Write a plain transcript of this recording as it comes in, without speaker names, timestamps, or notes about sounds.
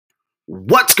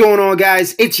What's going on,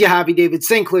 guys? It's your hobby, David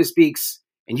St. Clair Speaks,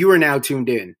 and you are now tuned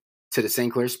in to the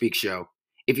St. Clair Speaks Show.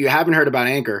 If you haven't heard about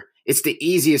Anchor, it's the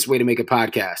easiest way to make a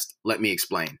podcast. Let me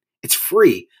explain. It's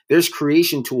free. There's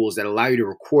creation tools that allow you to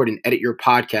record and edit your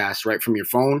podcast right from your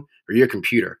phone or your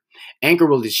computer. Anchor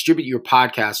will distribute your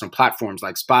podcast on platforms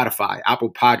like Spotify,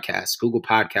 Apple Podcasts, Google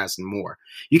Podcasts, and more.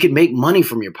 You can make money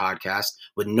from your podcast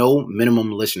with no minimum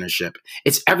listenership.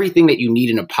 It's everything that you need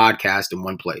in a podcast in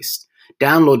one place.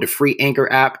 Download the free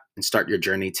Anchor app and start your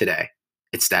journey today.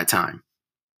 It's that time.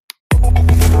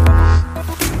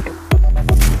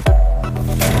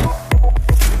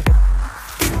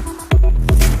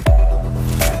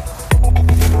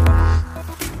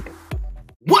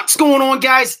 What's going on,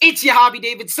 guys? It's your hobby,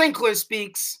 David St. Clair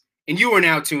Speaks, and you are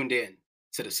now tuned in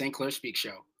to the St. Clair Speaks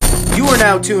Show. You are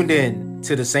now tuned in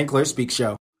to the St. Clair Speaks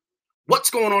Show. What's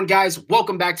going on, guys?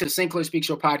 Welcome back to the St. Clair Speaks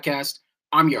Show podcast.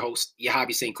 I'm your host, your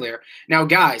hobby St. Clair. Now,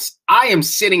 guys, I am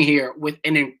sitting here with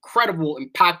an incredible,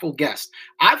 impactful guest.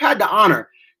 I've had the honor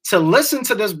to listen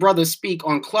to this brother speak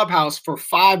on Clubhouse for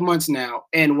 5 months now.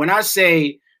 And when I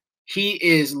say he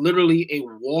is literally a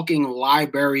walking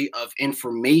library of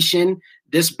information,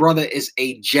 this brother is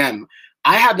a gem.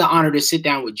 I had the honor to sit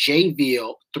down with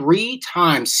Veal,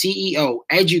 3-time CEO,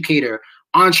 educator,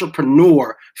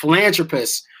 entrepreneur,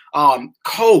 philanthropist,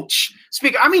 coach,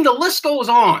 speaker. I mean, the list goes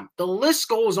on. The list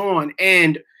goes on.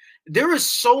 And there is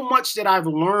so much that I've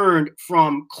learned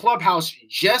from Clubhouse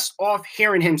just off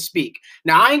hearing him speak.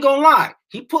 Now, I ain't gonna lie.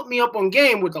 He put me up on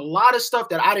game with a lot of stuff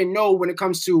that I didn't know when it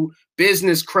comes to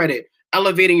business credit,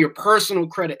 elevating your personal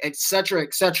credit, et cetera,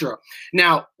 et cetera.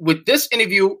 Now, with this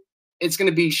interview, it's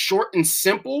going to be short and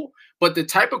simple, but the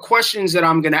type of questions that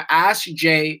I'm going to ask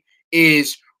Jay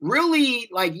is really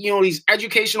like, these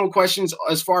educational questions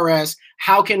as far as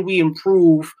how can we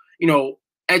improve,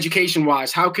 education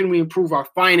wise, how can we improve our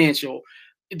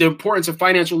the importance of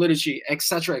financial literacy, et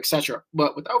cetera, et cetera.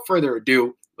 But without further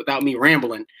ado, without me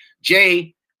rambling,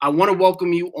 Jay, I want to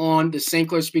welcome you on the St.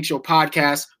 Clair Speaks Show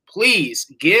podcast. Please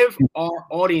give our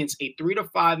audience a 3 to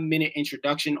 5 minute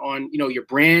introduction on, your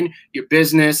brand, your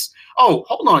business. Oh,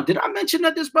 hold on. Did I mention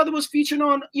that this brother was featured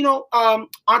on,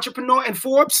 Entrepreneur and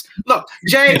Forbes? Look,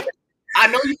 Jay, I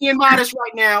know you're being modest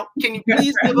right now. Can you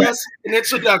please give us an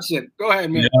introduction? Go ahead,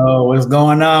 man. Yo, what's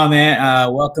going on, man?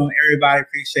 Welcome, everybody.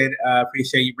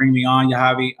 Appreciate you bringing me on, your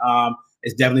hobby.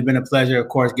 It's definitely been a pleasure, of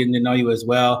course, getting to know you as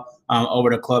well. Over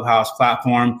the Clubhouse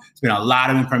platform. It's been a lot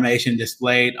of information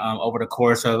displayed over the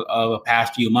course of the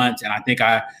past few months. And I think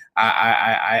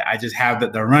I just have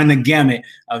the run the gamut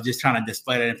of just trying to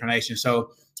display that information.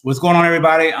 So what's going on,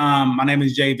 everybody? My name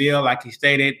is Veal. Like he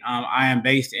stated, I am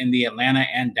based in the Atlanta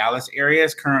and Dallas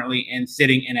areas, currently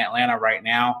sitting in Atlanta right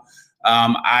now.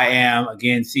 I am,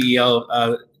 again, CEO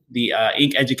of the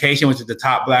Inc. Education, which is the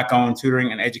top Black-owned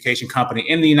tutoring and education company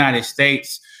in the United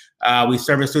States. We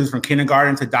service students from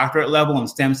kindergarten to doctorate level in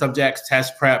STEM subjects,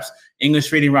 test preps,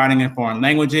 English reading, writing, and foreign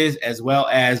languages, as well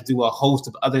as do a host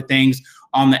of other things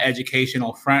on the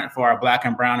educational front for our Black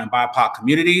and Brown and BIPOC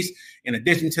communities. In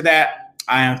addition to that,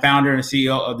 I am founder and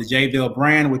CEO of the Veal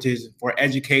brand, which is for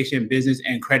education, business,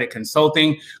 and credit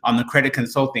consulting. On the credit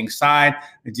consulting side,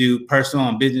 we do personal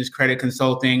and business credit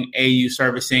consulting, AU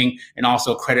servicing, and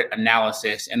also credit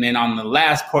analysis. And then on the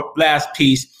last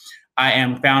piece, I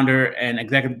am founder and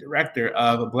executive director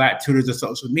of Black Tutors of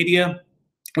Social Media,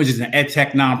 which is an ed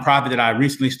tech nonprofit that I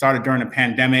recently started during the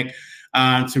pandemic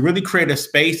to really create a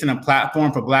space and a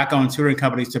platform for Black-owned tutoring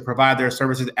companies to provide their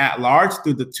services at large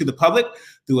to the public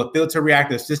through a filter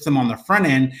reactive system on the front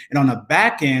end. And on the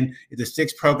back end is a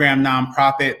 6-program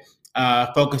nonprofit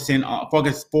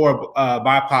focused for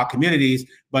BIPOC communities,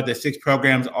 but the 6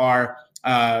 programs are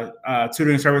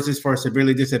tutoring services for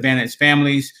severely disadvantaged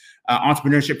families,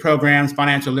 entrepreneurship programs,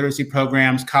 financial literacy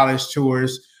programs, college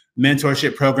tours,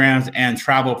 mentorship programs, and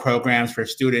travel programs for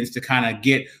students to kind of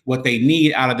get what they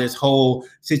need out of this whole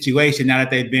situation now that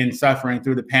they've been suffering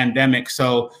through the pandemic.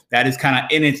 So that is kind of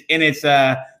in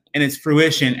its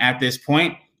fruition at this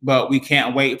point, but we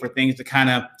can't wait for things to kind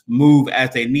of move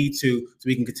as they need to, so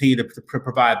we can continue to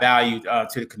provide value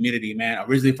to the community, man.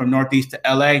 Originally from Northeast to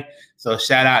LA, so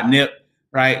shout out Nip,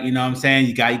 right? You know what I'm saying?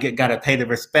 You got to pay the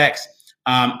respects.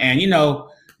 And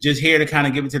just here to kind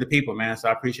of give it to the people, man. So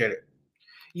I appreciate it.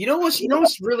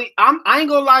 What's really, I ain't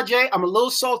gonna lie, Jay, I'm a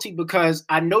little salty because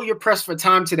I know you're pressed for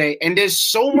time today, and there's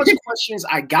so much questions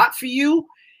I got for you,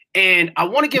 and I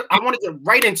want to get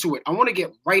right into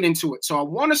it. So I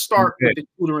want to start with the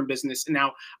tutoring business.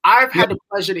 Now, I've had the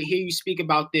pleasure to hear you speak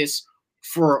about this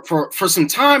for some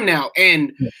time now,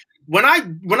 and when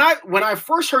I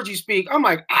first heard you speak, I'm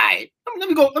like, all right, let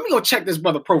me go check this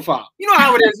brother profile. You know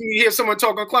how it is when you hear someone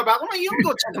talk on Clubhouse. I'm like, let me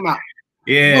go check him out.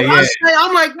 Yeah, yeah.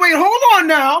 I'm like, wait, hold on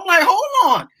now. I'm like,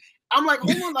 hold on. Like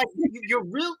you're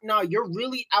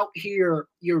really out here.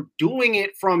 You're doing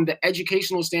it from the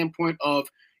educational standpoint of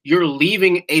you're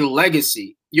leaving a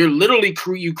legacy. You're literally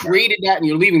you created that and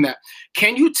you're leaving that.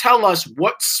 Can you tell us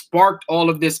what sparked all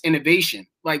of this innovation?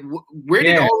 Like, where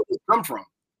did all of this come from?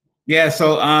 Yeah.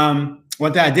 So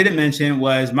one thing I didn't mention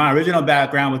was my original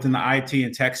background was in the IT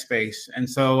and tech space. And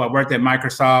so I worked at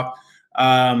Microsoft,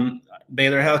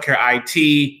 Baylor Healthcare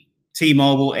IT,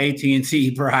 T-Mobile,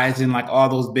 AT&T, Verizon, like all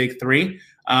those big three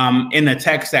in the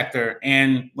tech sector.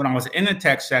 And when I was in the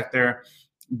tech sector,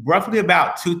 roughly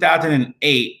about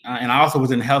 2008, and I also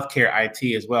was in healthcare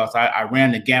IT as well. So I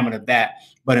ran the gamut of that.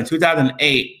 But in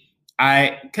 2008,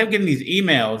 I kept getting these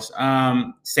emails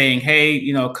saying,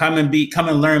 "Hey, come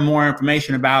and learn more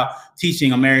information about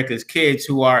teaching America's kids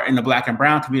who are in the Black and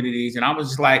brown communities." And I was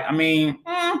just like, I mean,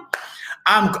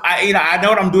 I know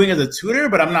what I'm doing as a tutor,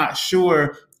 but I'm not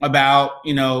sure about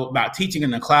teaching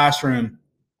in the classroom.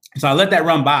 So I let that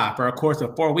run by for a course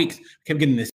of 4 weeks. Kept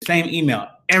getting the same email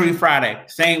every Friday,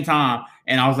 same time.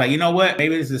 And I was like, you know what?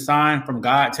 Maybe this is a sign from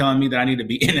God telling me that I need to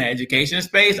be in the education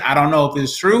space. I don't know if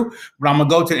it's true, but I'm going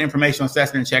to go to the informational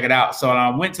session and check it out. So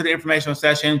I went to the informational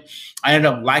session. I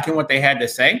ended up liking what they had to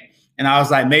say. And I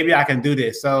was like, maybe I can do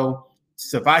this. So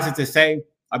suffice it to say,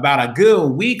 about a good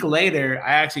week later,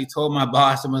 I actually told my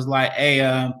boss and was like, hey,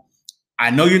 I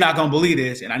know you're not going to believe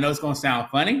this. And I know it's going to sound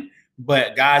funny,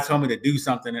 but God told me to do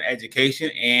something in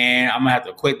education and I'm gonna have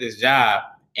to quit this job.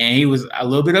 And he was a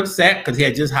little bit upset because he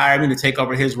had just hired me to take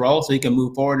over his role so he can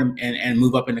move forward and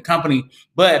move up in the company.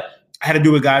 But I had to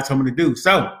do what God told me to do.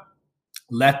 So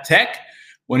left tech,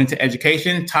 went into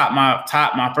education, taught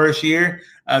my first year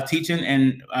of teaching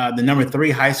in the number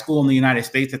 3 high school in the United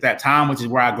States at that time, which is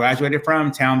where I graduated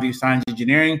from, Townview Science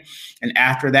Engineering. And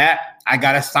after that, I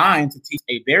got assigned to teach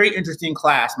a very interesting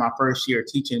class my first year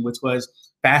teaching, which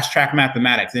was fast track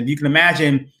mathematics. And if you can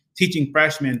imagine teaching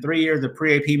freshmen 3 years of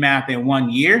pre-AP math in 1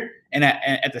 year, and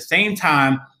at the same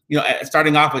time,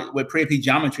 starting off with pre-AP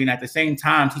geometry, and at the same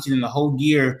time teaching them the whole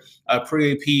year of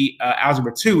pre-AP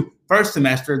algebra 2 first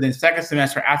semester, then second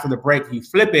semester after the break, you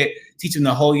flip it, teaching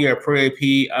the whole year of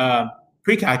pre-AP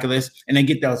pre-calculus, and then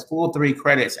get those full 3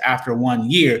 credits after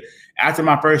 1 year. After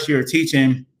my first year of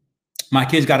teaching, my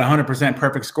kids got 100%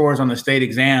 perfect scores on the state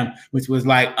exam, which was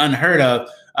like unheard of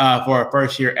for a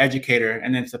first year educator.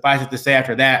 And then suffice it to say,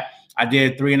 after that, I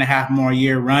did 3.5 more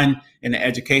year run in the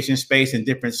education space in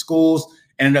different schools,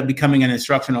 ended up becoming an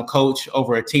instructional coach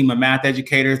over a team of math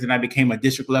educators. Then I became a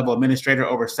district level administrator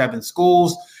over 7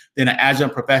 schools, then an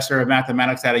adjunct professor of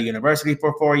mathematics at a university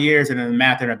for 4 years, and then a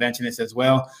math interventionist as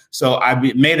well. So I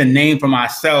made a name for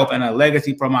myself and a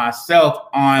legacy for myself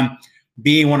on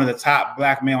being one of the top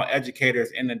Black male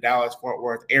educators in the Dallas-Fort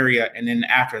Worth area. And then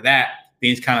after that,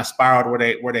 things kind of spiraled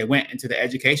where they went into the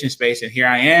education space. And here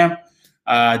I am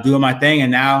doing my thing.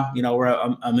 And now, we're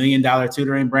a $1 million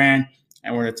tutoring brand,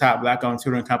 and we're the top Black-owned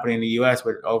tutoring company in the U.S.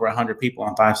 with over 100 people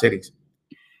in 5 cities.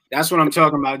 That's what I'm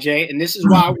talking about, Jay. And this is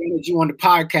why I wanted you on the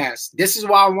podcast. This is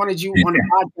why I wanted you on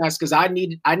the podcast, because I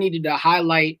needed to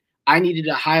highlight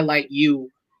you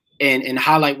and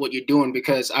highlight what you're doing,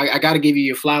 because I got to give you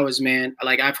your flowers, man.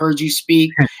 Like, I've heard you speak.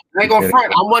 I ain't gonna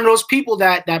front. I'm one of those people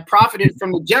that profited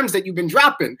from the gems that you've been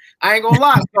dropping. I ain't gonna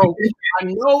lie. So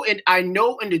I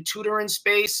know in the tutoring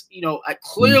space,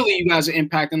 clearly you guys are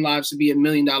impacting lives to be a $1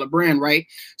 million brand, right?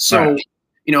 So,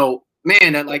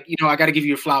 man, I got to give you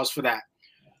your flowers for that.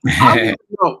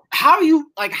 How are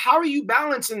you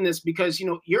balancing this? Because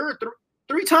you're a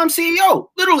 3-time CEO,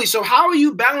 literally. So how are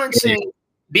you balancing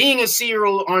being a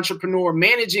serial entrepreneur,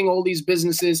 managing all these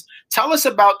businesses? Tell us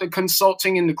about the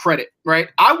consulting and the credit, right?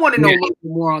 I want to know a little bit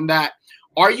more on that.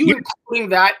 Are you including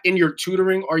that in your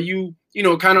tutoring? Are you,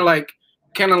 kind of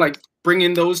like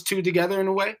bringing those two together in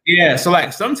a way? Yeah. So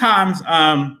like sometimes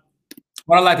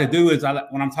what I like to do is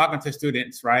when I'm talking to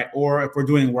students, right, or if we're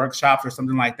doing workshops or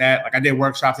something like that, like I did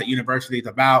workshops at universities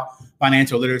about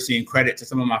financial literacy and credit to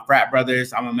some of my frat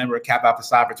brothers. I'm a member of Kappa Alpha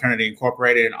Psi Fraternity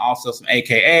Incorporated, and also some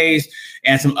AKAs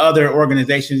and some other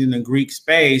organizations in the Greek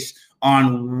space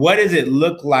on what does it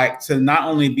look like to not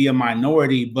only be a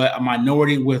minority, but a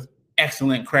minority with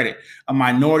excellent credit, a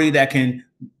minority that can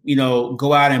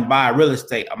go out and buy real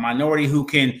estate, a minority who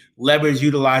can leverage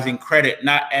utilizing credit,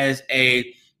 not as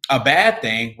a bad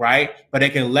thing, right? But they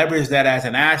can leverage that as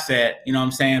an asset,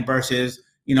 versus,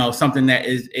 something that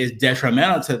is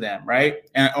detrimental to them, right?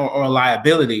 Or a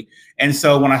liability. And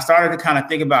so when I started to kind of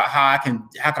think about how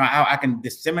I can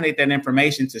disseminate that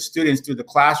information to students through the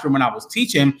classroom when I was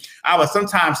teaching, I would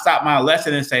sometimes stop my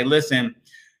lesson and say, listen,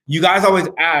 you guys always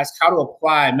ask how to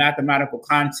apply mathematical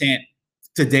content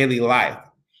to daily life.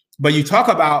 But you talk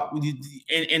about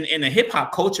in the hip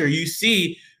hop culture, you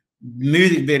see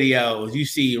music videos, you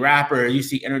see rappers, you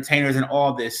see entertainers and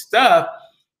all this stuff,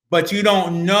 but you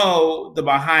don't know the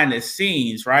behind the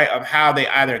scenes, right, of how they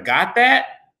either got that,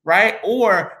 right,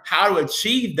 or how to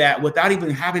achieve that without even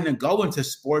having to go into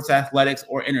sports, athletics,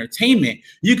 or entertainment.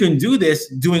 You can do this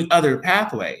doing other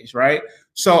pathways, right?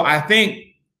 So I think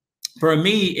for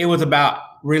me, it was about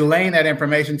relaying that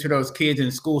information to those kids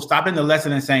in school, stopping the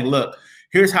lesson and saying, look,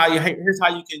 here's how you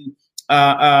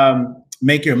can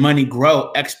make your money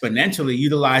grow exponentially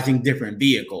utilizing different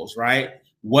vehicles, right?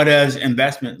 What does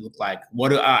investment look like? What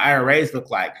do IRAs look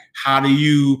like? How do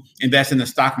you invest in the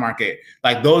stock market?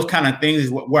 Like those kind of things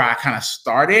is where I kind of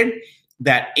started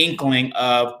that inkling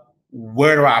of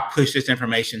where do I push this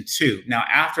information to? Now,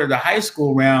 after the high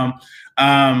school realm,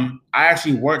 I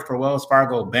actually worked for Wells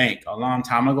Fargo Bank a long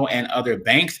time ago and other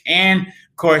banks. And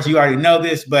of course, you already know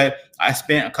this, but I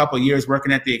spent a couple of years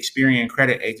working at the Experian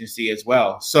credit agency as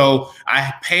well. So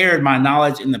I paired my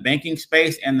knowledge in the banking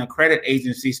space and the credit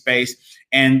agency space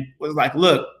and was like,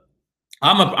 look,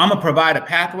 I'm a provide a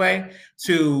pathway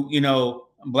to,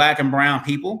 Black and brown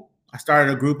people. I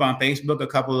started a group on Facebook a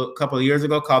couple of years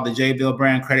ago called the Veal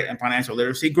Brand Credit and Financial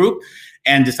Literacy Group,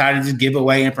 and decided to give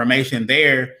away information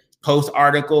there, post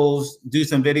articles, do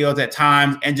some videos at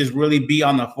times, and just really be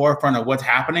on the forefront of what's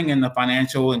happening in the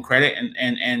financial and credit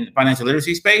and financial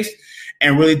literacy space,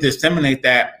 and really disseminate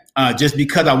that just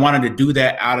because I wanted to do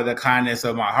that out of the kindness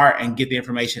of my heart and get the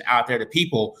information out there to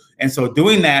people. And so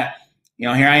doing that, here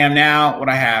I am now. What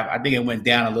I have, I think it went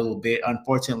down a little bit,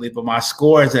 unfortunately, but my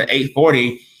score is at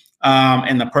 840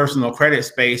 in the personal credit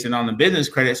space, and on the business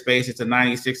credit space, it's a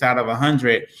 96 out of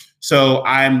 100. So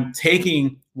I'm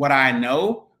taking what I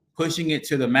know, pushing it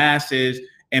to the masses,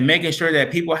 and making sure that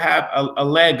people have a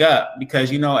leg up,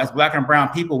 because, as Black and brown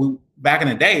people, back in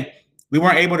the day, we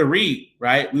weren't able to read,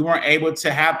 right? We weren't able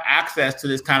to have access to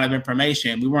this kind of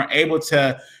information. We weren't able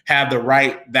to have the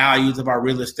right values of our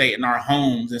real estate and our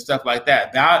homes and stuff like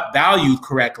that, valued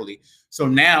correctly. So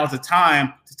now is the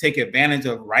time to take advantage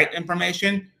of right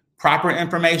information, proper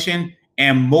information,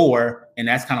 and more. And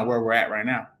that's kind of where we're at right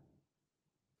now.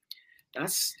 I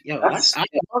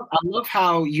love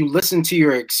how you listen to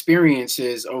your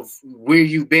experiences of where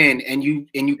you've been, and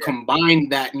you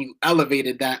combined that and you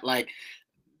elevated that. Like,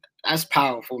 that's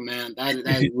powerful, man.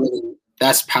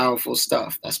 That's powerful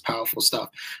stuff. That's powerful stuff.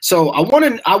 So I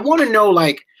want to know,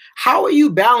 like, how are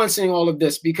you balancing all of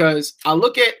this? Because I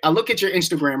look at your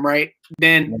Instagram, right?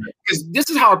 Then, because this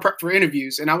is how I prep for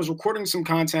interviews, and I was recording some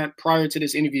content prior to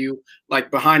this interview,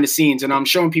 like behind the scenes, and I'm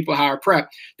showing people how I prep.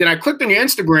 Then I clicked on your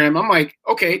Instagram. I'm like,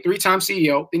 okay, 3-time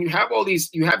CEO. Then you have these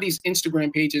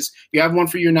Instagram pages. You have one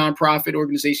for your nonprofit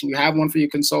organization. You have one for your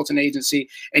consultant agency,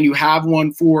 and you have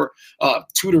one for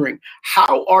tutoring.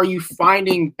 How are you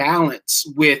finding balance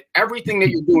with everything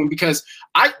that you're doing? Because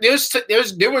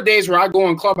there were days where I go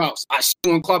on Clubhouse. I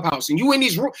go on Clubhouse, and you in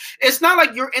these rooms. It's not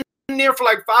like you're in there for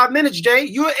like 5 minutes, Jay.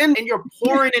 You're in and you're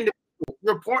pouring into people.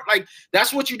 You're pouring, like,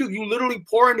 that's what you do. You literally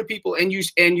pour into people, and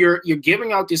you're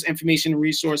giving out this information and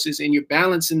resources, and you're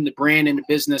balancing the brand and the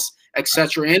business,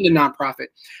 etc., and the nonprofit.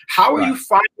 How are you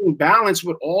finding balance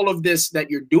with all of this that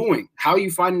you're doing? How are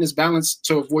you finding this balance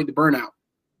to avoid the burnout?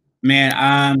 Man,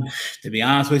 to be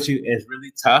honest with you, it's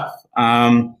really tough.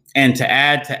 And to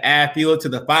add fuel to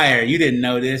the fire, you didn't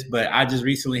know this, but I just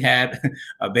recently had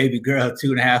a baby girl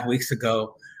 2.5 weeks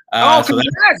ago. So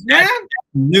that's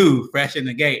new, fresh in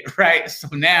the gate, right? So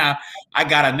now I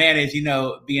gotta manage,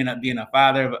 being a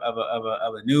father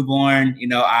of a newborn.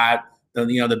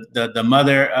 The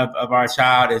mother of our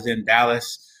child is in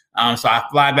Dallas. So I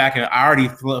fly back, and I already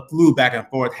flew back and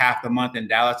forth half the month in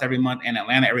Dallas every month and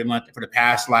Atlanta every month for the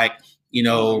past 9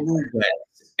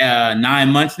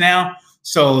 months now.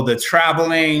 So the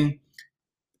traveling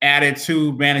added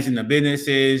to managing the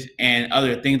businesses and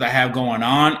other things I have going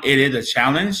on, it is a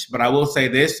challenge. But I will say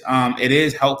this, it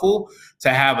is helpful to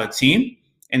have a team.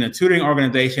 In the tutoring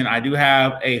organization, I do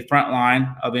have a front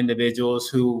line of individuals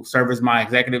who serve as my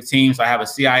executive team. So I have a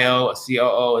CIO, a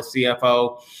COO, a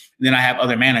CFO. And then I have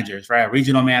other managers, right?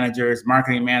 Regional managers,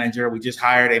 marketing manager. We just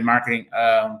hired a marketing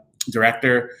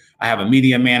director. I have a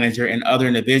media manager and other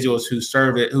individuals who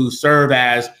serve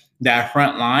as that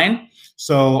front line.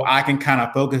 So I can kind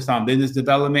of focus on business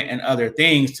development and other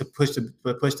things to push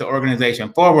the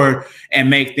organization forward and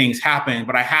make things happen.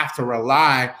 But I have to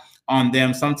rely on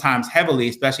them sometimes heavily,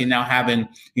 especially now having,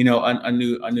 a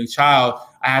new child.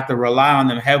 I have to rely on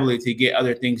them heavily to get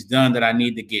other things done that I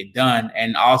need to get done.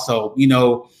 And also,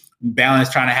 balance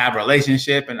trying to have a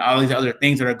relationship and all these other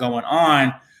things that are going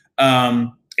on.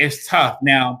 It's tough.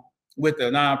 Now, with the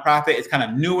nonprofit. It's kind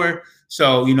of newer.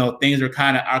 So, you know, things are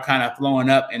kind of flowing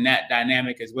up in that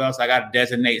dynamic as well. So I got to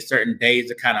designate certain days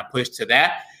to kind of push to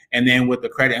that. And then with the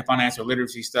credit and financial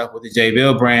literacy stuff with the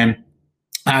Veal brand,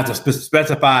 I have to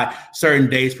specify certain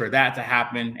days for that to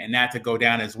happen and that to go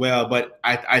down as well. But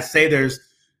I say there's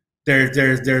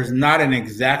not an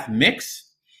exact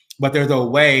mix, but there's a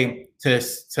way to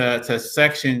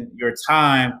section your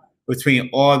time between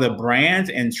all the brands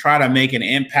and try to make an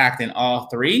impact in all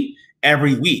three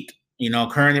every week. You know,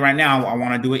 currently right now, I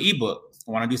want to do an ebook.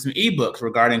 I want to do some ebooks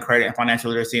regarding credit and financial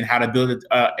literacy and how to build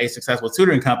a successful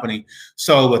tutoring company.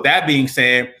 So with that being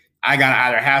said, I got to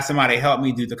either have somebody help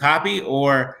me do the copy,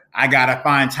 or I got to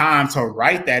find time to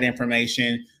write that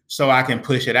information so I can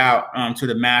push it out to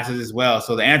the masses as well.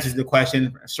 So the answer to the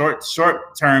question, short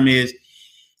term, is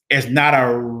it's not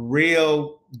a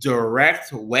real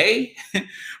direct way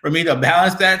for me to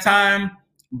balance that time,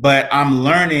 but I'm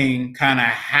learning kind of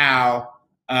how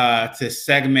to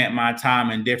segment my time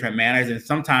in different manners. And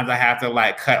sometimes I have to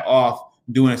like cut off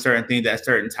doing certain things at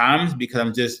certain times because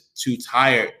I'm just too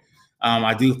tired.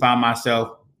 I do find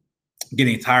myself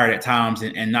getting tired at times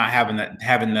and not having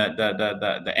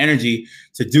the energy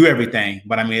to do everything.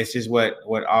 But I mean, it's just what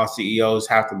all CEOs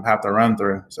have to run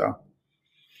through.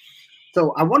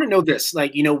 So I want to know this,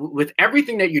 like, you know, with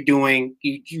everything that you're doing,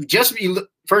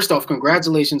 first off,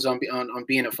 congratulations on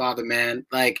being a father, man.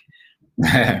 Like,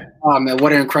 oh man,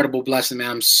 what an incredible blessing,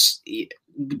 man.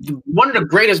 One of the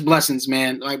greatest blessings,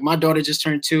 man. Like, my daughter just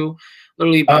turned 2,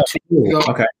 literally about 2 years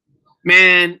ago. Okay,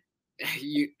 man,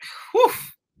 you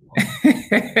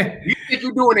think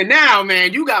you're doing it now,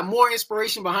 man. You got more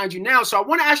inspiration behind you now. So I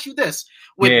want to ask you this: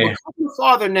 with becoming a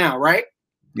father now, right?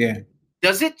 Yeah.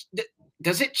 Does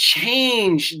it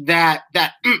change that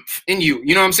oomph in you?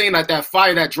 You know what I'm saying? Like that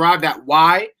fire, that drive, that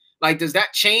why? Like, does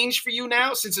that change for you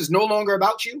now since it's no longer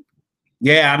about you?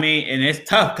 Yeah, I mean, and it's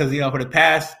tough because, you know, for the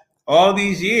past all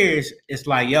these years, it's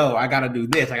like, yo, I gotta do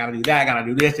this, I gotta do that, I gotta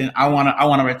do this, and I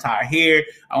wanna retire here,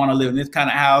 I wanna live in this kind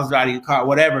of house, drive a car,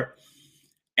 whatever.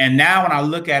 And now when I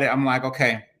look at it, I'm like,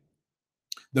 okay,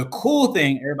 the cool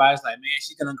thing, everybody's like, man,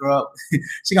 she's gonna grow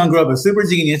up a super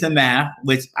genius in math,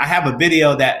 which I have a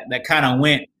video that kind of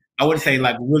went, I wouldn't say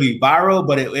like really viral,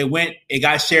 but it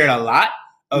got shared a lot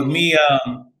of me.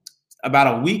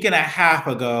 About a week and a half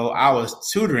ago, I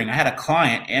was tutoring. I had a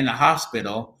client in the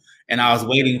hospital, and I was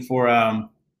waiting for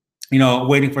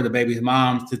the baby's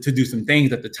mom to do some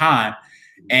things at the time.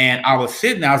 And I was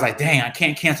sitting there, I was like, dang, I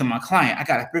can't cancel my client. I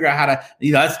got to figure out how to,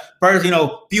 that's first,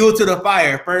 fuel to the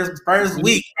fire, first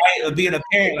week, right, of being a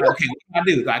parent. Like, okay, what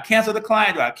do I do? Do I cancel the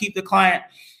client? Do I keep the client?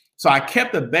 So I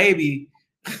kept the baby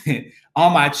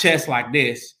on my chest like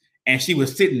this, and she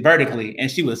was sitting vertically, and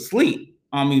she was asleep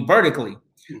on me vertically.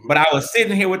 But I was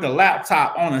sitting here with the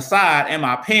laptop on the side and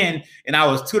my pen, and I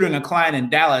was tutoring a client in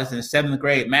Dallas in 7th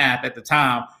grade math at the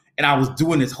time. And I was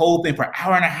doing this whole thing for an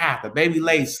hour and a half. The baby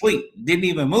lay asleep, didn't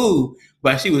even move,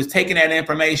 but she was taking that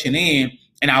information in,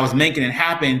 and I was making it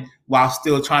happen while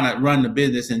still trying to run the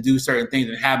business and do certain things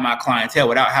and have my clientele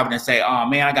without having to say, oh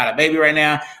man, I got a baby right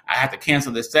now, I have to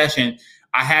cancel this session.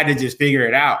 I had to just figure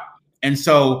it out. And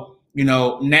so,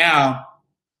 now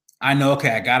I know, okay,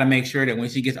 I got to make sure that when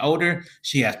she gets older,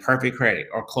 she has perfect credit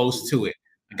or close to it.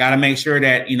 I got to make sure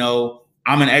that,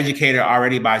 I'm an educator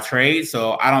already by trade,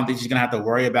 so I don't think she's going to have to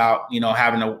worry about,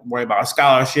 having to worry about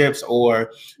scholarships or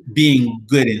being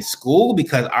good in school,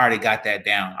 because I already got that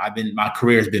down. My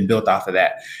career has been built off of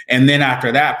that. And then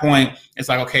after that point, it's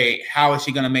like, okay, how is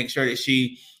she going to make sure that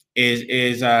she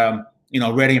is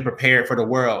ready and prepared for the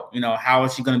world? How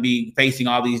is she going to be facing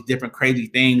all these different crazy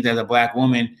things as a Black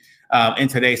woman in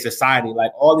today's society?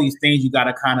 Like, all these things you got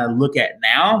to kind of look at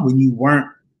now when you weren't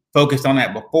focused on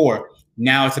that before.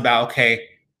 Now it's about, okay,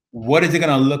 what is it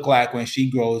going to look like when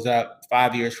she grows up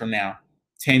 5 years from now,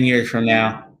 10 years from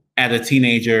now, as a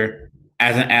teenager,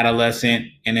 as an adolescent,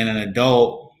 and then an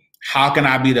adult? How can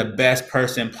I be the best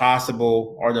person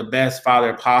possible or the best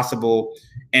father possible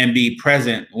and be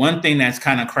present? One thing that's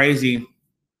kind of crazy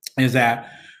is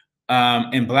that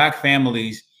in Black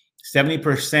families,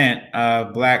 70%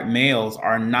 of Black males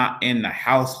are not in the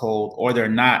household, or they're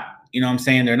not,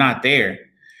 they're not there.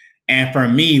 And for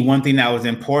me, one thing that was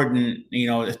important,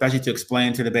 especially to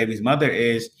explain to the baby's mother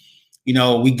is,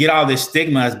 we get all this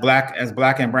stigma as black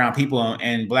and brown people,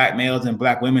 and Black males and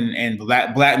Black women, and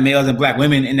black males and Black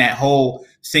women in that whole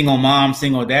single mom,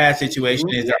 single dad situation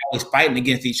is they're always fighting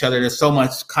against each other. There's so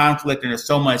much conflict and there's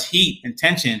so much heat and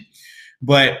tension.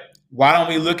 But why don't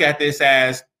we look at this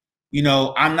as,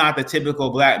 I'm not the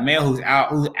typical Black male who's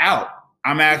out.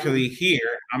 I'm actually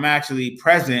here. I'm actually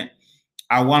present.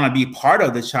 I want to be part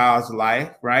of the child's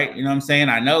life, right? You know what I'm saying?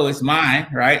 I know it's mine,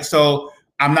 right? So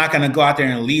I'm not going to go out there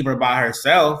and leave her by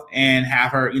herself and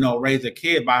have her, raise a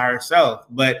kid by herself.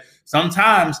 But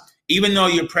sometimes, even though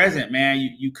you're present,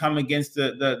 man, you come against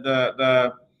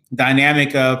the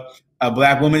dynamic of a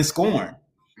Black woman scorn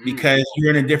because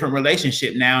you're in a different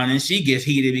relationship now. And then she gets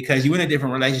heated because you're in a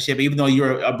different relationship, even though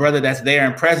you're a brother that's there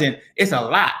and present. It's a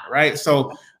lot, right?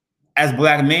 So as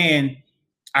Black men,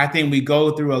 I think we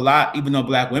go through a lot, even though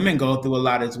Black women go through a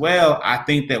lot as well. I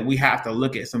think that we have to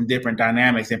look at some different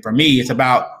dynamics. And for me, it's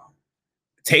about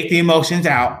take the emotions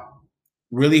out,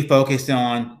 really focus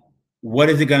on what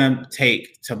is it going to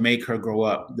take to make her grow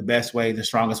up the best way, the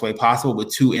strongest way possible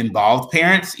with two involved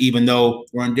parents, even though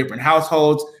we're in different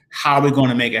households. How are we going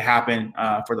to make it happen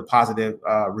for the positive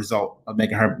result of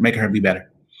making her be better?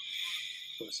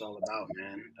 What it's all about,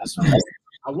 man. That's what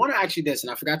I want to ask you this,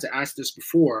 and I forgot to ask this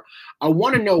before. I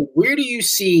want to know, where do you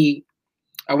see,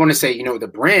 I want to say, the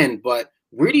brand, but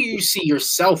where do you see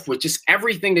yourself with just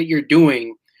everything that you're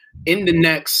doing in the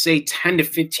next, say, 10 to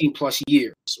 15 plus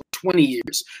years or 20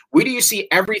 years? Where do you see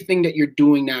everything that you're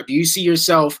doing now? Do you see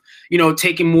yourself,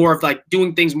 taking more of like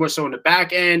doing things more so in the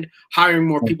back end, hiring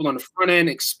more people on the front end,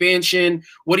 expansion?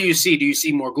 What do you see? Do you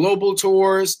see more global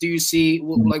tours? Do you see,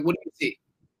 what do you see?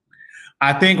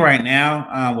 I think right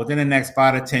now, within the next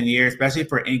 5 to 10 years, especially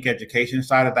for Inc. education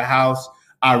side of the house,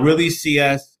 I really see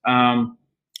us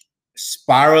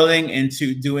spiraling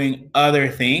into doing other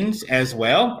things as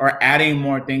well, or adding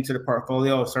more things to the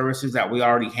portfolio of services that we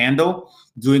already handle,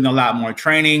 doing a lot more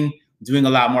training, doing a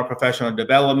lot more professional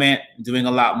development, doing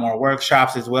a lot more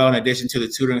workshops as well, in addition to the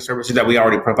tutoring services that we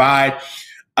already provide.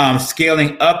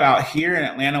 Scaling up out here in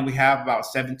Atlanta, we have about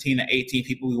 17 to 18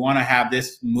 people. We want to have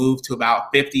this move to about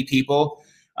 50 people,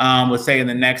 let's say in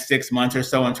the next 6 months or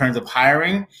so in terms of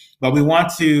hiring. But we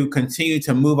want to continue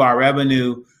to move our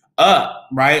revenue up,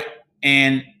 right,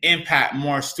 and impact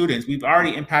more students. We've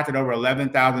already impacted over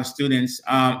 11,000 students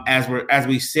as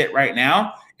we sit right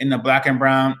now in the Black and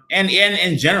brown and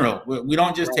in general. We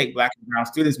don't just take Black and brown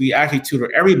students. We actually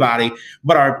tutor everybody,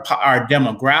 but our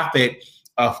demographic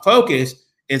focus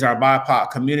is our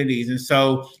BIPOC communities. And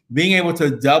so being able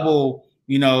to double,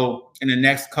 in the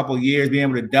next couple of years, being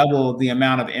able to double the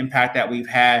amount of impact that we've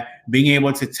had, being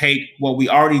able to take what we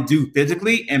already do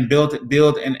physically and build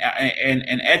an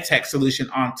ed tech solution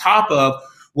on top of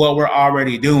what we're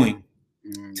already doing.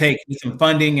 Take some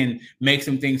funding and make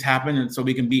some things happen, and so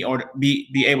we can be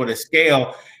able to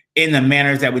scale in the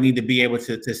manners that we need to be able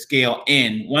to scale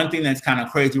in. One thing that's kind of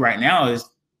crazy right now is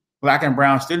Black and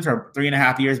brown students are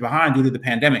 3.5 years behind due to the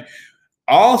pandemic.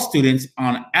 All students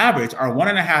on average are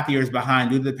 1.5 years behind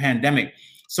due to the pandemic.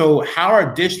 So how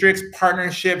are districts,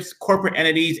 partnerships, corporate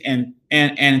entities,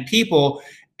 and people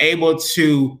able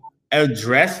to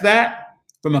address that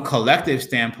from a collective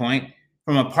standpoint,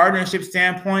 from a partnership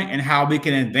standpoint, and how we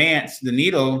can advance the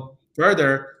needle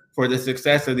further for the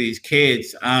success of these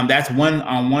kids? That's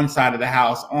on one side of the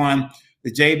house. On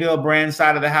the Veal brand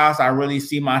side of the house, I really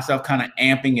see myself kind of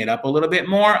amping it up a little bit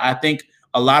more. I think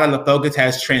a lot of the focus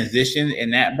has transitioned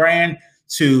in that brand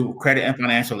to credit and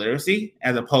financial literacy,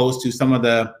 as opposed to some of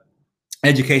the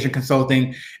education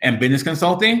consulting and business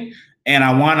consulting. And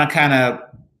I want to kind of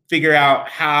figure out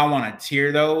how I want to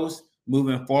tier those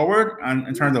moving forward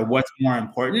in terms of what's more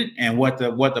important and what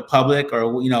the public, or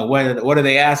what are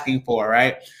they asking for,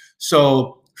 right?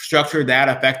 So structure that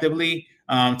effectively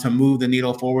to move the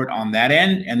needle forward on that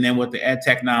end. And then with the ed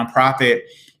tech nonprofit,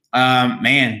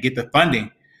 get the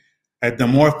funding. The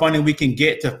more funding we can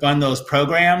get to fund those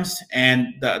programs, and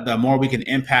the more we can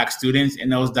impact students in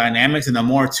those dynamics, and the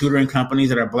more tutoring companies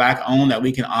that are Black owned that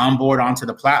we can onboard onto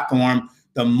the platform,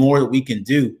 the more that we can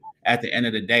do at the end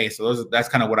of the day. So that's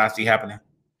kind of what I see happening.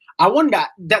 I wonder,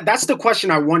 that's the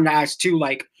question I wanted to ask too.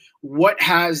 Like, what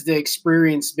has the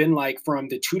experience been like from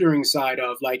the tutoring side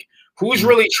of, like, who's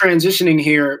really transitioning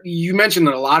here? You mentioned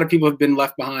that a lot of people have been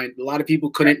left behind. A lot of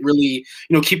people couldn't really,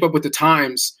 keep up with the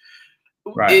times.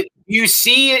 Right. Do you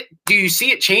see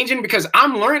it changing? Because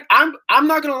I'm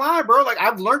not gonna lie, bro. Like,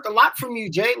 I've learned a lot from you,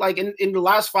 Jay, like in the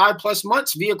last 5+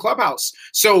 months via Clubhouse.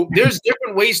 So there's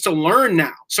different ways to learn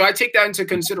now. So I take that into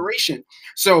consideration.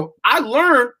 So I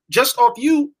learned just off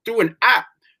you through an app.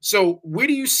 So where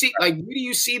do you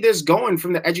see this going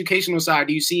from the educational side?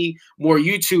 Do you see more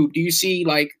YouTube? Do you see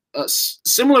like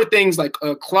similar things like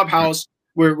a Clubhouse,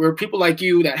 where people like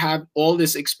you that have all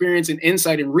this experience and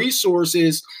insight and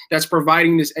resources that's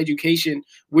providing this education,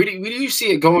 where do you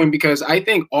see it going? Because I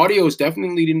think audio is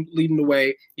definitely leading the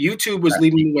way. YouTube was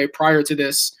leading the way prior to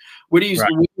this. What do you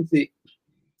see?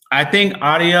 I think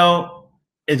audio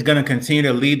is going to continue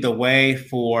to lead the way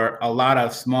for a lot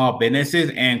of small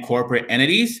businesses and corporate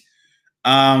entities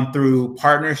through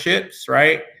partnerships,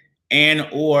 right? And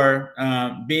or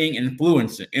being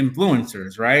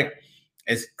influencers, right?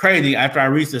 It's crazy. After I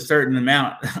reach a certain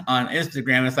amount on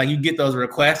Instagram, it's like you get those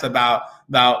requests about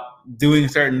doing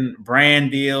certain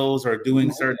brand deals or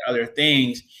doing certain other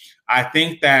things. I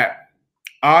think that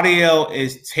audio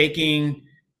is taking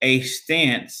a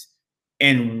stance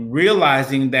and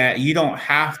realizing that you don't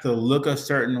have to look a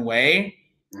certain way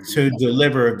to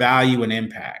deliver value and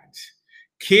impact.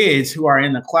 Kids who are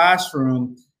in the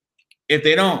classroom, if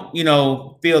they don't,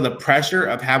 feel the pressure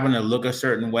of having to look a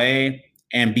certain way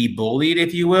and be bullied,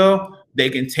 if you will, they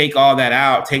can take all that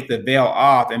out, take the veil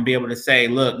off, and be able to say,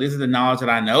 look, this is the knowledge that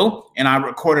I know, and I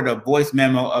recorded a voice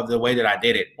memo of the way that I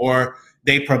did it, or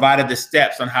they provided the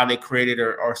steps on how they created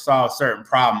or solved certain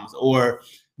problems, or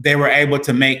they were able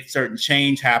to make certain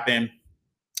change happen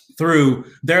through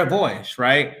their voice,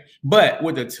 right? But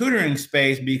with the tutoring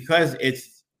space, because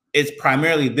it's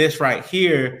primarily this right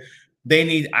here,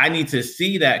 I need to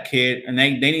see that kid, and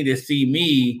they need to see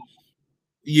me.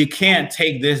 You can't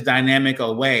take this dynamic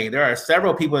away. There are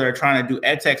several people that are trying to do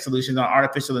ed tech solutions on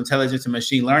artificial intelligence and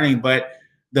machine learning. But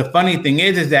the funny thing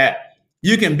is that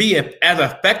you can be as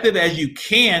effective as you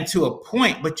can to a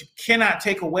point, but you cannot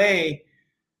take away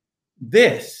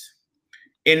this.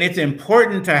 And it's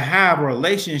important to have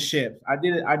relationships. I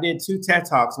did 2 TED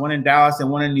Talks, one in Dallas and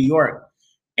one in New York,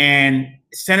 and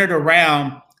centered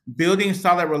around building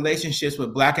solid relationships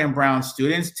with Black and Brown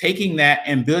students, taking that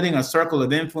and building a circle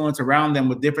of influence around them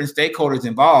with different stakeholders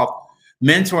involved,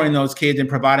 mentoring those kids and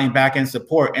providing back-end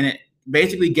support. And it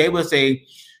basically gave us a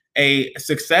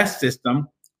success system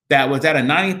that was at a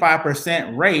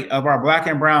 95% rate of our Black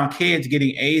and Brown kids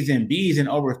getting A's and B's in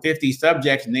over 50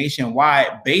 subjects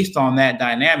nationwide based on that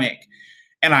dynamic.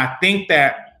 And I think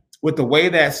that with the way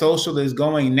that social is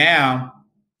going now,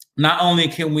 not only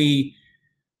can we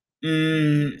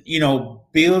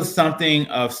build something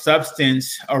of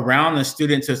substance around the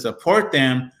student to support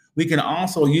them, we can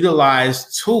also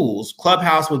utilize tools.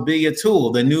 Clubhouse would be a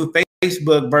tool. The new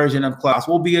Facebook version of Clubhouse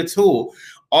will be a tool.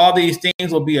 All these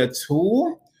things will be a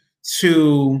tool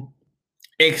to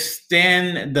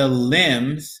extend the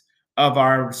limbs of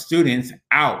our students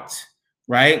out,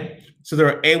 right? So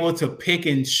they're able to pick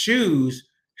and choose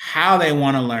how they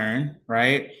want to learn,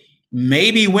 right?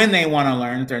 Maybe when they want to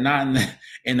learn, if they're not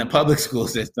in the public school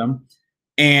system,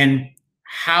 and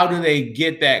how do they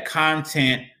get that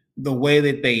content the way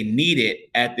that they need it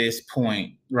at this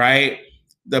point, right?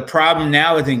 The problem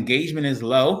now is engagement is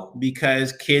low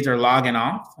because kids are logging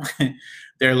off.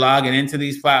 They're logging into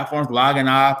these platforms, logging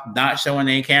off, not showing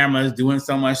their cameras, doing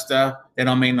so much stuff that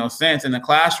don't make no sense. In the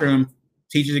classroom,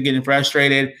 teachers are getting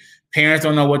frustrated. Parents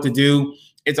don't know what to do.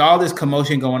 It's all this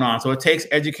commotion going on. So it takes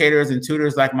educators and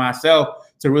tutors like myself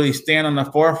to really stand on the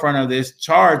forefront of this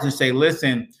charge and say,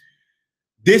 listen,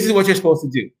 this is what you're supposed to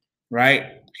do, right?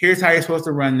 Here's how you're supposed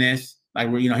to run this.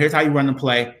 Here's how you run the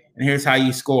play, and here's how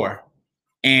you score.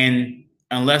 And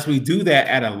unless we do that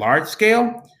at a large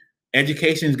scale,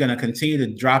 education is going to continue to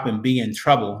drop and be in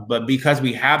trouble. But because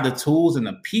we have the tools and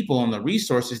the people and the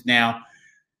resources now,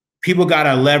 people got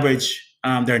to leverage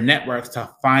their networks to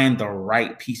find the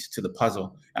right piece to the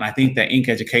puzzle. And I think that Inc.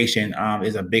 Education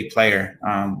is a big player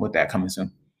with that coming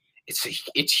soon.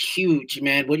 It's huge,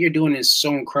 man. What you're doing is so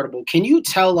incredible. Can you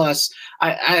tell us,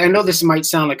 I know this might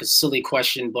sound like a silly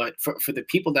question, but for the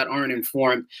people that aren't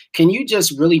informed, can you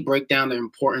just really break down the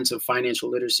importance of financial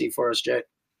literacy for us, Jay?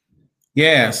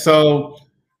 Yeah. So,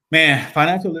 man,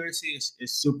 financial literacy is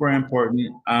super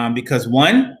important because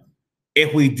one,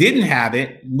 if we didn't have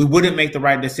it, we wouldn't make the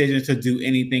right decisions to do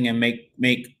anything and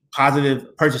make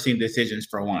positive purchasing decisions,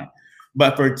 for one.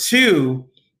 But for two,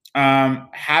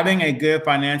 having a good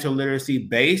financial literacy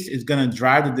base is going to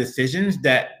drive the decisions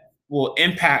that will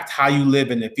impact how you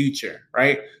live in the future,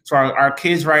 right? So our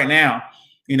kids right now,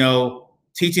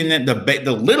 teaching them the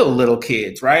little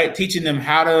kids, right? Teaching them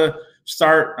how to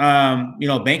start,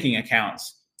 banking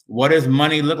accounts. What does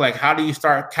money look like? How do you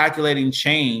start calculating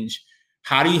change?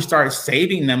 How do you start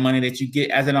saving the money that you get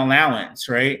as an allowance,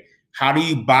 right? How do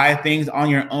you buy things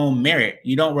on your own merit?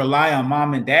 You don't rely on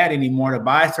mom and dad anymore to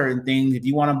buy certain things. If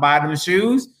you want to buy them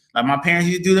shoes, like my parents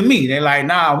used to do to me, they're like,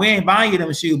 nah, we ain't buying you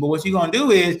them shoes. But what you're going to do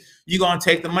is you're going to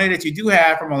take the money that you do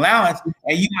have from allowance,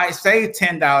 and you might save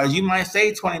 $10. You might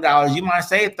save $20. You might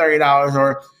save $30.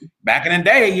 Or back in the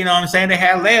day, you know what I'm saying, they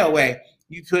had layaway.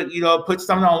 You put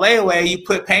something on layaway, you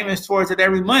put payments towards it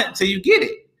every month until you get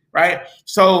it, right?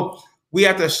 So we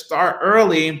have to start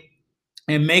early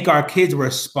and make our kids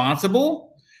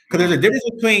responsible, because there's a difference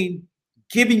between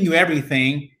giving you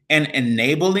everything and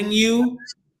enabling you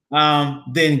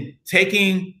than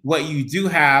taking what you do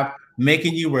have,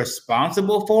 making you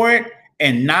responsible for it,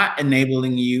 and not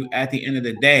enabling you at the end of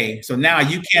the day. So now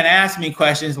you can't ask me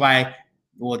questions like,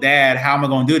 well, Dad, how am I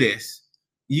going to do this?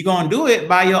 You're going to do it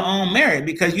by your own merit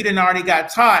because you didn't already got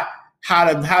taught how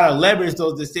to leverage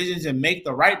those decisions and make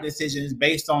the right decisions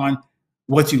based on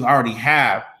what you already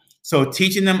have. So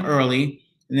teaching them early,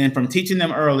 and then from teaching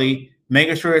them early,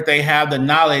 making sure that they have the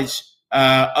knowledge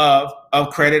of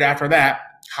credit after that.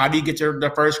 How do you get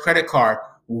the first credit card?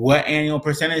 What annual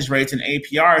percentage rates and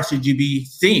APR should you be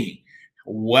seeing?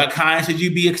 What kind should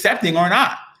you be accepting or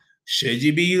not? Should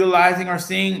you be utilizing or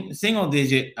seeing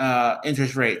single-digit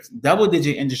interest rates,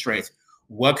 double-digit interest rates?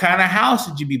 What kind of house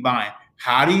should you be buying?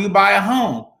 How do you buy a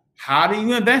home? How do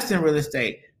you invest in real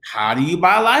estate? How do you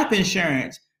buy life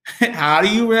insurance? How do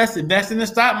you invest in the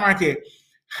stock market?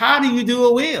 How do you do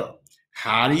a will?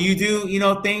 How do you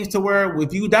do, things to where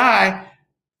if you die,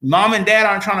 mom and dad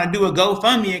aren't trying to do a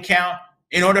GoFundMe account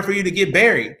in order for you to get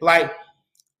buried? Like,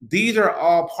 these are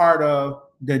all part of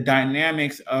the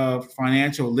dynamics of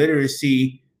financial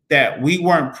literacy that we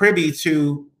weren't privy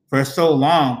to for so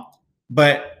long.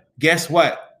 But guess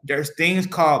what? There's things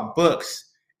called books,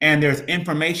 and there's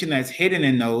information that's hidden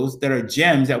in those that are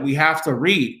gems that we have to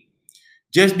read.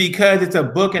 Just because it's a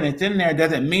book and it's in there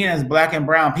doesn't mean as Black and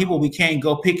brown people we can't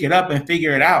go pick it up and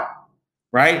figure it out,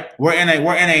 right? We're in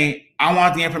a I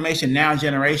want the information now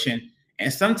generation,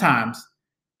 and sometimes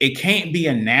it can't be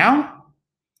a now,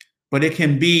 but it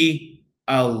can be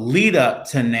a lead up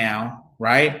to now,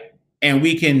 right? And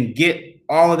we can get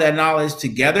all of that knowledge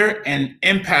together and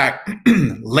impact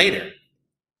later.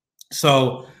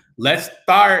 So let's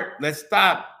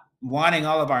stop wanting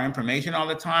all of our information all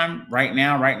the time. Right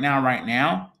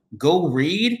now. Go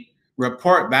read,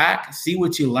 report back, see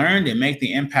what you learned, and make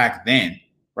the impact then,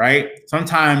 right?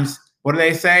 Sometimes, what do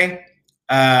they say?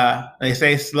 They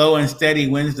say slow and steady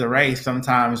wins the race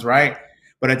sometimes, right?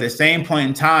 But at the same point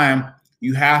in time,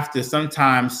 you have to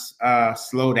sometimes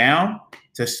slow down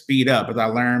to speed up, as I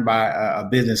learned by a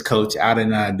business coach out in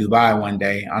Dubai one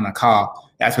day on a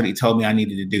call. That's what he told me I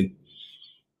needed to do.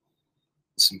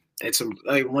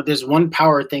 There's one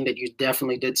power thing that you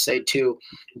definitely did say too,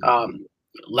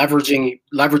 leveraging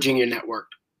your network,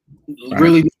 right.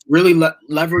 really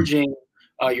leveraging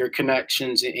your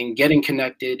connections and getting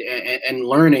connected and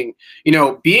learning,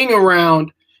 being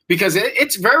around, because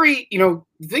it's very, the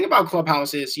thing about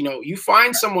Clubhouse is, you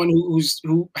find someone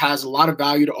who has a lot of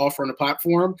value to offer on the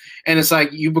platform, and it's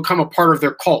like you become a part of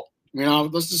their cult.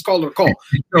 Let's just call it a cult.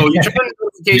 So you turn on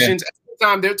notifications every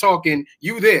time they're talking,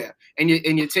 you there. And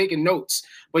you're taking notes.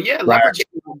 But yeah, leveraging,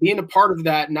 being a part of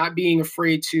that, not being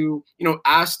afraid to,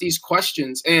 ask these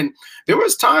questions. And there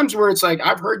was times where it's like,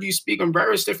 I've heard you speak on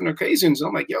various different occasions. And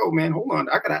I'm like, yo, man, hold on.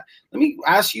 Let me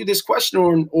ask you this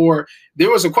question. Or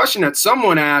there was a question that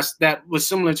someone asked that was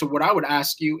similar to what I would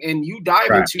ask you. And you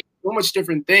dive into so much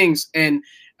different things. And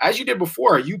as you did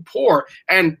before, you pour.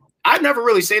 And I never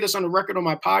really say this on the record on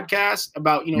my podcast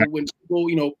about, when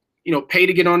people, pay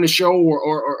to get on the show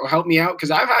or help me out. Because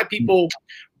I've had people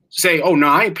say, oh, no,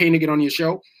 I ain't paying to get on your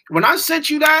show. When I sent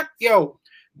you that, I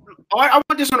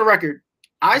want this on the record.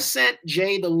 I sent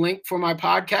Jay the link for my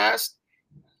podcast.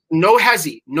 No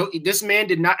hezzy. No, this man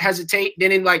did not hesitate.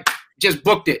 Didn't just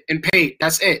booked it and paid.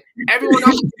 That's it. Everyone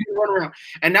else run around.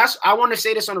 And I want to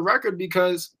say this on the record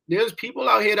because there's people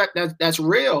out here that's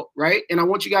real, right? And I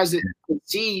want you guys to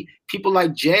see people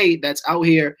like Jay that's out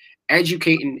here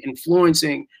educating,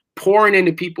 influencing, pouring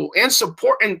into people and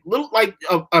supporting little like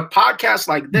a podcast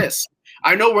like this.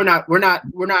 I know we're not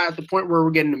at the point where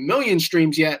we're getting 1 million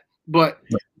streams yet, but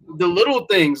the little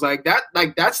things like that,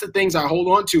 that's the things I hold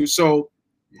on to. So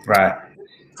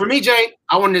for me, Jay,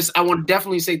 I want to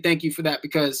definitely say thank you for that,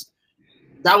 because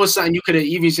that was something you could have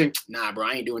even said, nah, bro,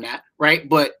 I ain't doing that. Right.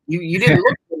 But you didn't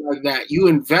look at it like that. You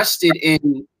invested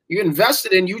in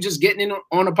you just getting in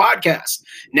on a podcast.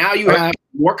 Now you have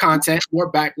more content, more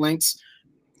backlinks,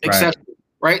 etc.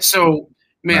 Right. So,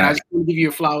 man, I just want to give you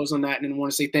your flowers on that and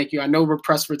want to say thank you. I know we're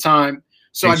pressed for time.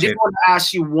 So I did want to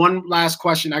ask you one last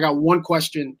question. I got one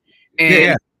question,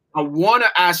 and I want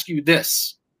to ask you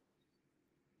this.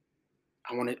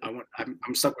 I'm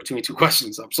stuck between two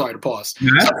questions. I'm sorry to pause.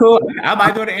 That's cool. I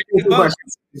might go to answer the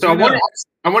questions. So I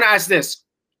want to ask this.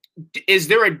 Is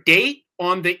there a date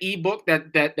on the ebook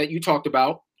that you talked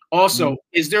about? Also,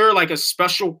 is there like a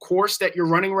special course that you're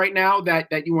running right now that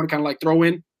you want to kind of like throw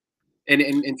in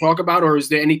and talk about? Or is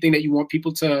there anything that you want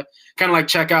people to kind of like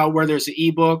check out, whether it's an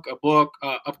ebook, a book,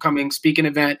 upcoming speaking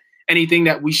event, anything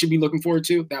that we should be looking forward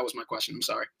to? That was my question. I'm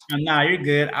sorry. No, you're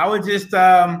good. I would just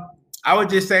I would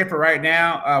just say for right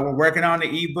now, we're working on the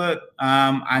ebook.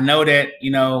 I know that,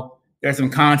 there's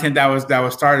some content that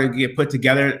was started to get put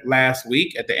together last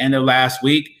week. At the end of last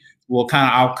week,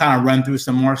 I'll kind of run through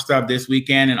some more stuff this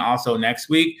weekend and also next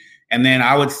week. And then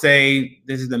I would say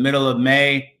this is the middle of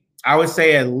May. I would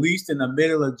say at least in the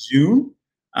middle of June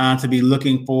to be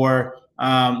looking for,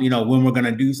 when we're going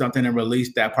to do something and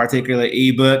release that particular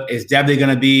ebook. It's definitely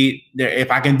going to be there.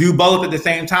 If I can do both at the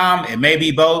same time, it may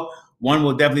be both. One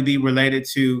will definitely be related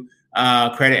to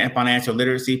credit and financial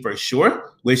literacy for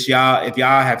sure, which if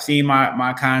y'all have seen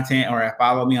my content or have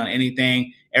followed me on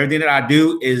anything, everything that I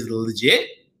do is legit.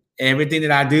 Everything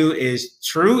that I do is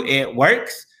true. It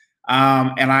works.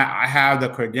 And I have the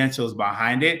credentials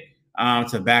behind it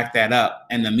to back that up,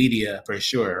 and the media for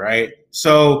sure, right?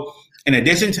 So in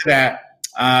addition to that,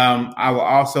 I will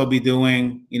also be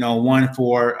doing, one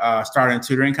for starting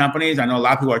tutoring companies. I know a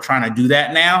lot of people are trying to do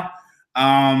that now.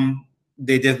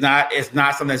 It's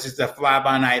not something that's just a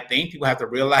fly-by-night thing. People have to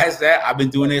realize that. I've been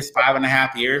doing this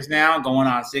 5.5 years now, going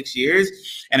on 6 years.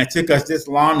 And it took us this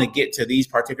long to get to these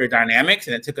particular dynamics.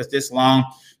 And it took us this long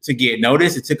to get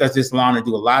noticed. It took us this long to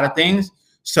do a lot of things.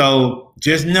 So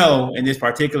just know in this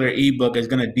particular ebook is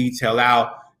going to detail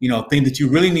out, things that you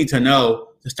really need to know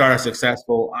to start a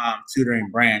successful tutoring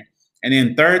brand. And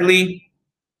then thirdly,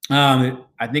 I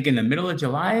think in the middle of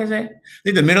July, is it? I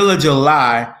think the middle of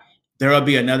July, there will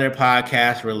be another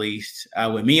podcast released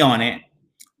with me on it,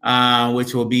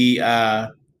 which will be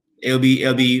it'll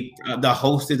be the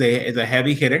host is a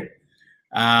heavy hitter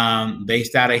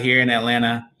based out of here in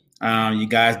Atlanta. You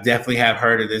guys definitely have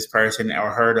heard of this person or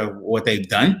heard of what they've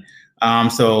done.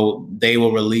 So they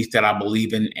will release that, I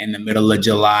believe, in the middle of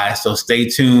July. So stay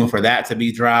tuned for that to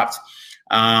be dropped.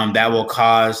 That will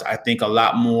cause, I think, a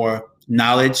lot more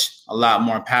knowledge, a lot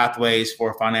more pathways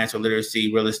for financial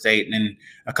literacy, real estate, and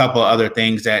a couple of other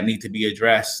things that need to be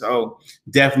addressed. So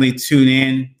definitely tune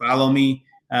in, follow me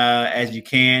as you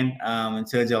can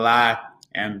until July,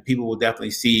 and people will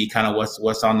definitely see kind of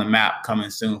what's on the map coming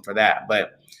soon for that.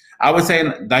 But I would say,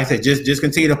 like I said, just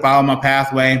continue to follow my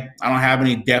pathway. I don't have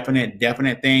any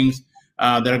definite things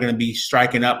that are going to be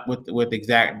striking up with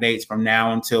exact dates from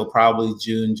now until probably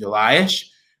June,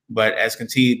 July-ish. But as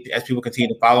people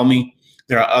continue to follow me,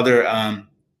 there are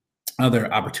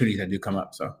other opportunities that do come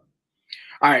up. So,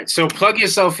 all right. So plug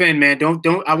yourself in, man. Don't.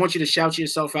 I want you to shout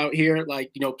yourself out here.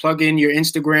 Like, plug in your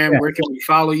Instagram. Yeah. Where can we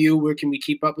follow you? Where can we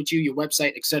keep up with you? Your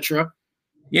website, etc.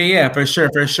 Yeah, for sure.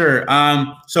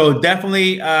 So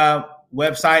definitely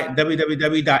website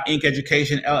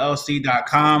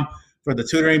www.inkeducationllc.com for the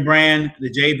tutoring brand, the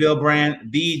Veal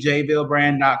brand,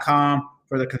 thejvealbrand.com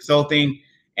for the consulting,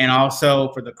 and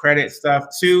also for the credit stuff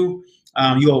too.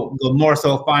 You'll more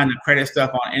so find the credit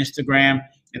stuff on Instagram.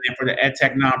 And then for the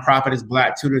EdTech nonprofit is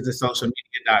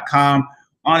blacktutorsofsocialmedia.com.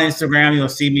 On Instagram, you'll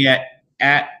see me at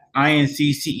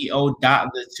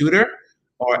incceo.thetutor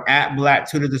or at Black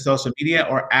Tutors of Social Media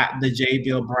or at the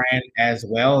Veal brand as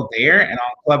well there. And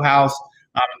on Clubhouse,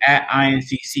 at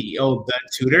INCCEO The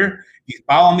Tutor. If you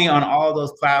follow me on all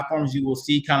those platforms, you will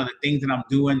see kind of the things that I'm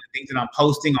doing, the things that I'm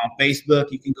posting on Facebook.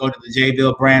 You can go to the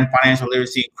Veal brand financial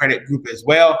literacy credit group as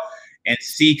well and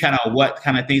see kind of what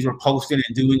kind of things we're posting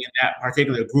and doing in that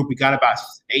particular group. We got about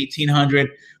 1,800 or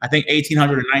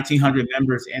 1,900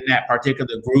 members in that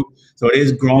particular group. So it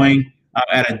is growing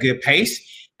at a good pace.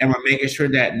 And we're making sure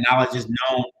that knowledge is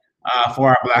known for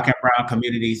our Black and Brown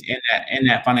communities in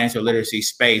that financial literacy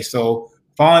space. So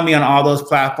follow me on all those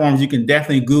platforms. You can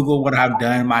definitely Google what I've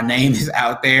done. My name is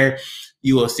out there.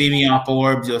 You will see me on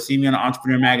Forbes. You'll see me on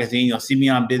Entrepreneur Magazine. You'll see me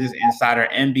on Business Insider,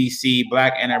 NBC,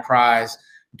 Black Enterprise,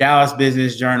 Dallas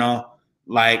Business Journal.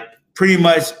 Like pretty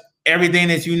much everything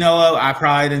that you know of, I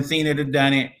probably done seen it or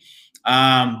done it.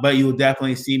 But you'll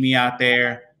definitely see me out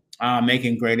there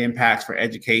making great impacts for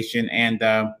education and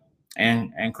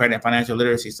credit and financial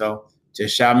literacy. So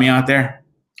just shout me out there.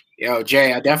 Yo,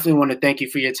 Jay, I definitely want to thank you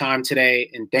for your time today,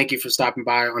 and thank you for stopping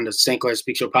by on the St. Clair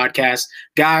Speak Show podcast,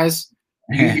 guys.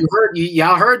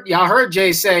 Y'all heard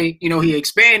Jay say, he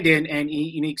expanded and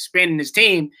he expanded his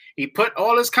team. He put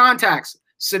all his contacts.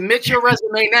 Submit your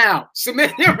resume now.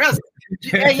 Submit your resume.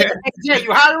 Hey, Jay,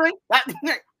 you hiring?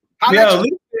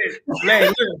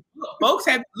 Folks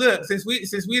have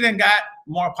since we done got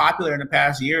more popular in the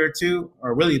past year or two,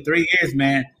 or really 3 years,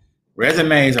 man.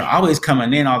 Resumes are always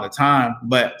coming in all the time,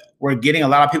 but we're getting a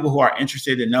lot of people who are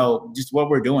interested to know just what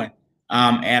we're doing.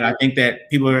 And I think that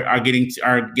people are getting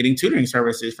tutoring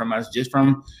services from us just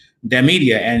from the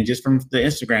media and just from the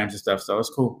Instagrams and stuff. So it's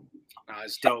cool.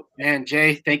 It's dope. Man,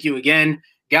 Jay, thank you again.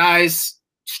 Guys,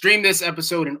 stream this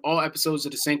episode and all episodes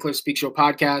of the St. Clair Speak Show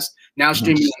podcast. Now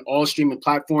streaming on all streaming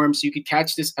platforms. You can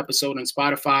catch this episode on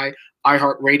Spotify,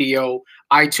 iHeartRadio,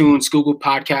 iTunes, Google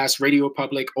Podcasts, Radio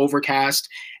Public, Overcast.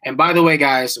 And by the way,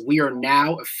 guys, we are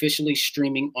now officially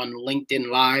streaming on LinkedIn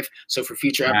Live. So for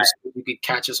future episodes, you can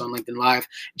catch us on LinkedIn Live.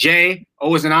 Jay,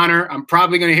 always an honor. I'm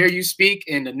probably going to hear you speak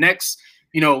in the next,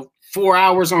 4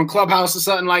 hours on Clubhouse or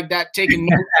something like that. Taking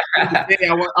notes.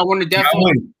 I want to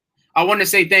definitely. I want to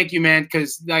say thank you, man,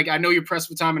 because I know you're pressed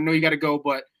for time. I know you got to go,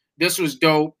 but this was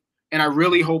dope, and I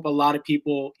really hope a lot of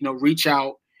people, reach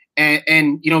out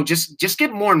and just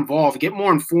get more involved, get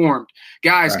more informed,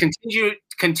 guys. Right.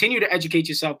 Continue to educate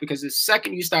yourself, because the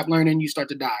second you stop learning, you start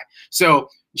to die. So,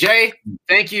 Jay,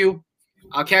 thank you.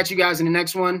 I'll catch you guys in the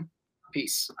next one.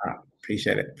 Peace.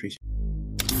 Appreciate it.